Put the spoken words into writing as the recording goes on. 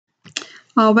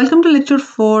Welcome to lecture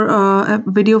 4,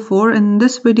 video 4. In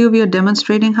this video, we are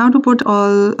demonstrating how to put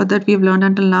all that we've learned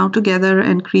until now together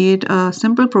and create a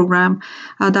simple program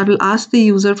that will ask the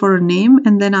user for a name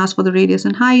and then ask for the radius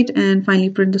and height and finally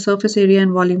print the surface area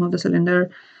and volume of the cylinder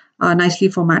nicely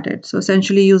formatted. So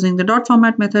essentially using the dot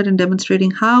format method and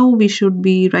demonstrating how we should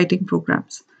be writing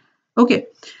programs. Okay,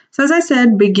 so as I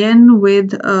said, begin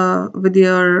with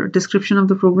your description of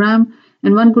the program.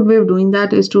 And one good way of doing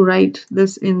that is to write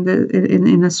this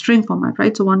in a string format,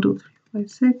 right? So 1, 2, 3,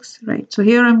 5, 6, right? So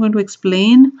here I'm going to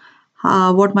explain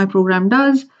what my program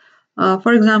does.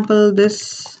 For example,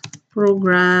 this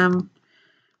program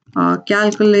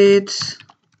calculates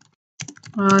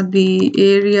the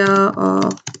area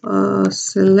of a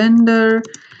cylinder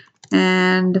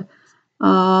and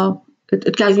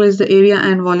it calculates the area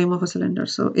and volume of a cylinder.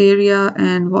 So area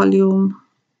and volume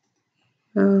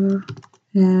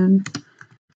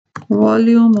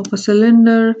of a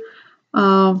cylinder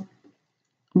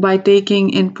by taking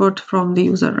input from the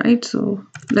user, right? So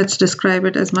let's describe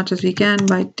it as much as we can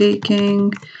by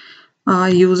taking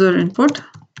user input,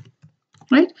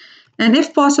 right? And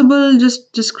if possible,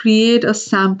 just create a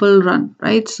sample run,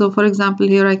 right? So for example,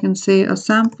 here I can say a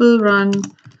sample run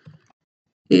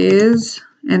is,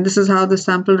 and this is how the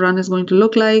sample run is going to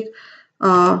look like.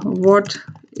 What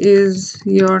is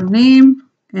your name?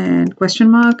 And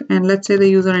question mark, and let's say the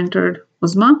user entered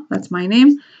Uzma, that's my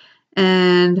name,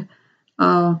 and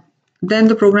then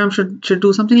the program should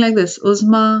do something like this.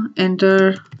 Uzma,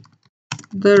 enter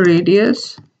the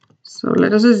radius. So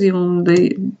let us assume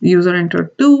the user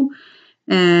entered 2,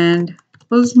 and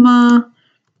Uzma,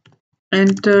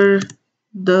 enter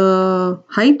the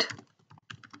height,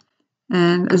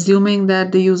 and assuming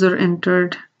that the user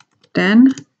entered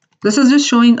 10. This is just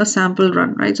showing a sample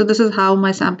run, right? So this is how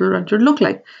my sample run should look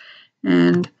like.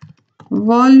 And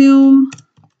volume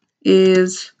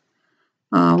is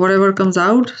whatever comes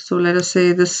out. So let us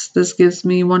say this gives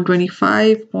me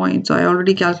 125 points. So I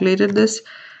already calculated this.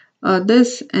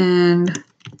 And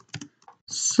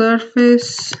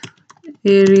surface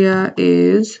area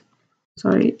is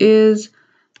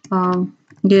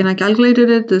again I calculated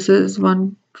it. This is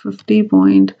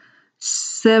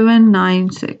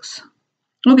 150.796.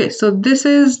 Okay, so this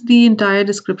is the entire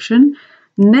description.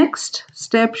 Next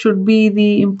step should be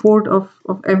the import of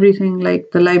everything like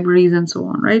the libraries and so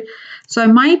on, right? So I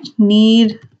might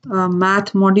need a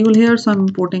math module here, so I'm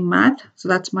importing math. So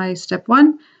that's my step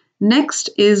 1. Next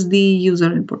is the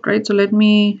user input, right? So let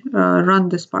me run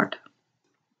this part.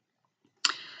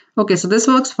 Okay, so this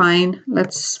works fine.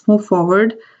 Let's move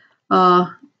forward.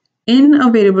 In a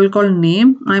variable called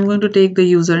name, I'm going to take the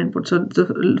user input. So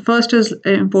the first is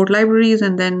import libraries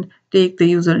and then take the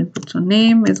user input. So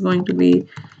name is going to be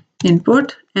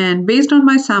input, and based on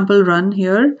my sample run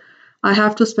here, I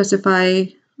have to specify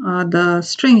the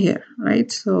string here,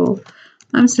 right? So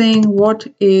I'm saying what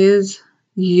is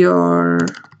your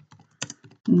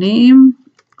name,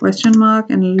 question mark,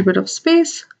 and a little bit of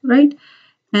space, right?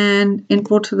 And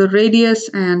input the radius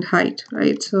and height,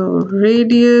 right? So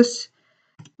radius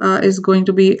is going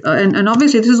to be, and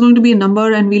obviously this is going to be a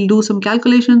number and we'll do some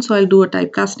calculations. So I'll do a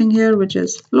typecasting here, which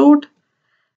is float,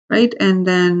 right? And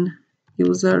then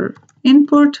user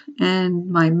input and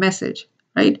my message,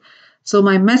 right? So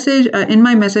my message, in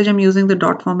my message, I'm using the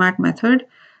dot format method.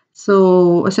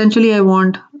 So essentially I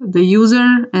want the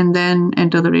user and then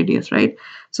enter the radius, right?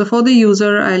 So for the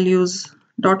user, I'll use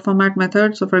dot format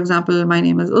method. So for example, my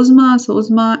name is Uzma. So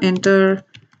Uzma, enter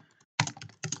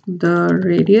the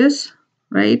radius,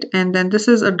 right? And then this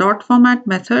is a dot format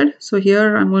method. So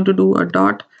here I'm going to do a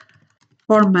dot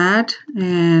format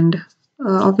and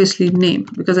obviously name,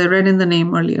 because I read in the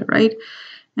name earlier, right?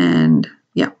 And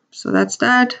yeah, so that's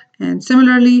that. And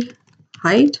similarly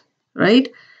height, right?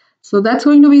 So that's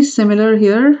going to be similar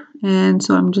here. And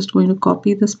so I'm just going to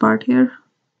copy this part here.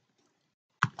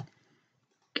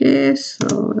 Okay,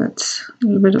 so that's a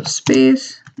little bit of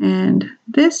space and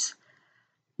this.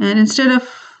 And instead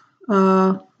of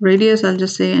radius, I'll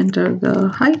just say enter the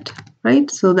height,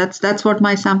 right? So that's what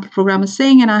my sample program is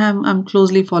saying, and I'm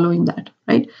closely following that,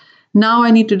 right? Now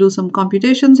I need to do some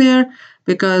computations here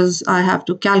because I have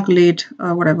to calculate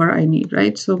whatever I need,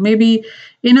 right? So maybe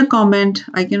in a comment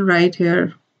I can write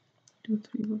here 2,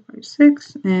 3, 4, 5,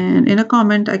 6, and in a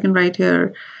comment I can write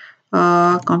here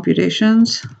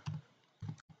computations,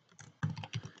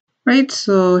 right?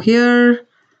 So here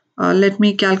let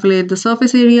me calculate the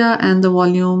surface area and the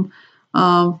volume.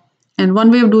 And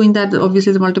one way of doing that,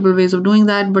 obviously there's multiple ways of doing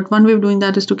that, but one way of doing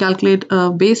that is to calculate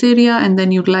a base area and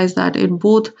then utilize that in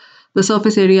both the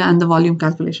surface area and the volume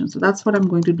calculation. So that's what I'm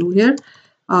going to do here.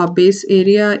 base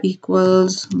area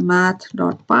equals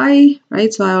math.pi,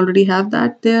 right? So I already have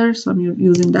that there, so I'm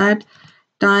using that,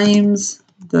 times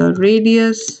the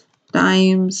radius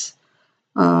times,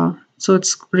 so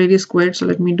it's radius squared, so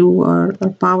let me do a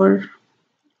power.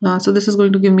 So this is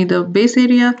going to give me the base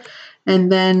area,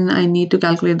 and then I need to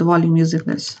calculate the volume using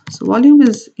this. So volume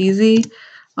is easy.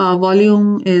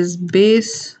 Volume is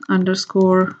base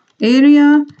underscore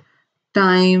area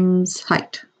times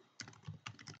height,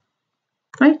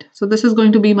 right? So this is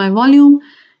going to be my volume.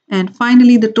 And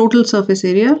finally, the total surface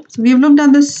area. So we've looked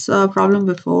at this problem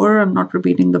before. I'm not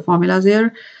repeating the formulas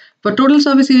here. But total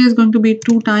surface area is going to be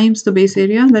 2 times the base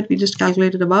area that we just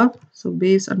calculated above. So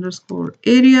base underscore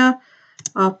area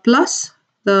plus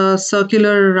the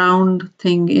circular round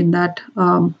thing in that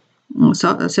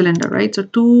cylinder, right? So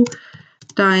 2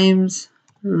 times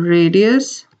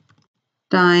radius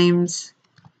times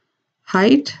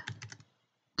height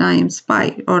times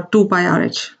pi, or 2 pi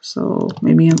RH. So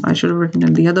maybe I should have written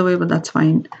it the other way, but that's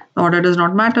fine. The order does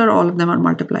not matter. All of them are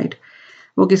multiplied.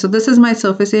 Okay, so this is my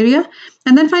surface area.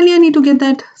 And then finally, I need to get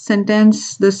that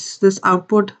sentence, this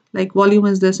output, like volume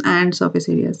is this and surface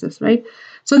area is this, right?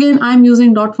 So again, I'm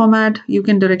using dot format. You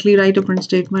can directly write a print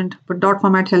statement, but dot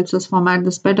format helps us format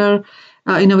this better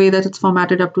in a way that it's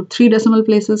formatted up to 3 decimal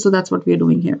places. So that's what we're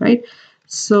doing here, right?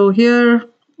 So here,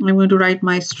 I'm going to write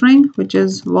my string, which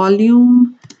is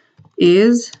volume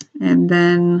is, and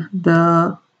then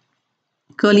the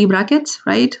curly brackets,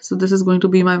 right? So this is going to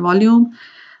be my volume.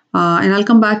 And I'll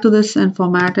come back to this and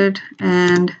format it,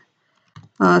 and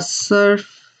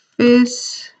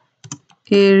surface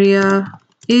area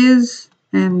is,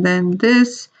 and then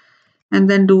this, and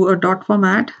then do a dot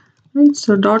format, right?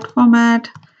 So dot format,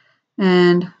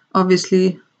 and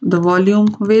obviously the volume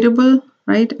variable,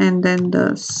 right? And then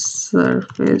the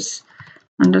surface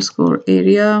underscore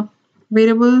area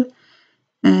variable.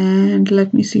 And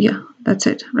let me see, yeah, that's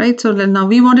it, right? So then now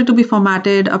we want it to be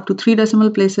formatted up to 3 decimal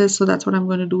places. So that's what I'm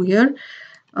going to do here.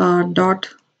 Dot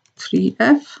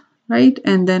 3f, right?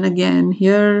 And then again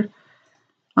here,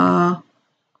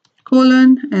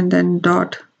 colon, and then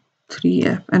dot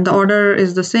 3f. And the order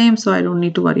is the same, so I don't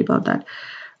need to worry about that.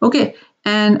 Okay,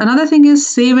 and another thing is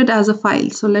save it as a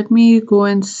file. So let me go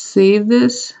and save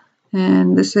this.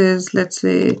 And this is, let's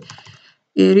say,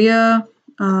 area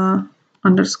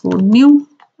underscore new.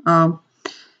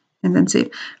 And then save.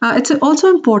 It's also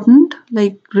important,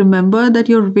 like, remember that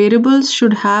your variables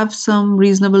should have some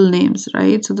reasonable names,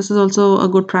 right? So this is also a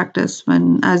good practice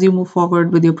as you move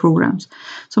forward with your programs.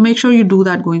 So make sure you do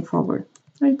that going forward,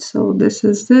 right? So this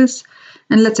is this,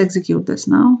 and let's execute this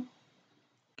now.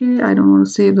 Okay, I don't want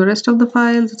to save the rest of the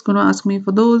files. It's going to ask me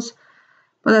for those,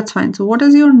 but that's fine. So what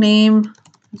is your name?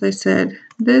 As I said,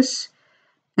 this,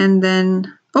 and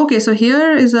then okay, so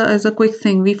here is a quick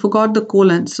thing. We forgot the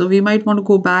colons, so we might want to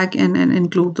go back and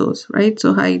include those, right?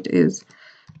 So height is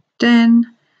 10.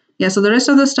 Yeah, so the rest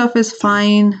of the stuff is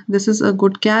fine. This is a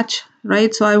good catch,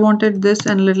 right? So I wanted this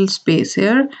and a little space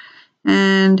here,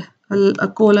 and a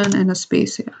colon and a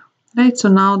space here, right? So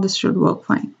now this should work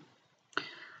fine.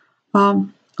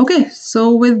 Okay,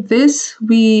 so with this,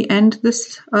 we end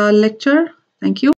this lecture. Thank you.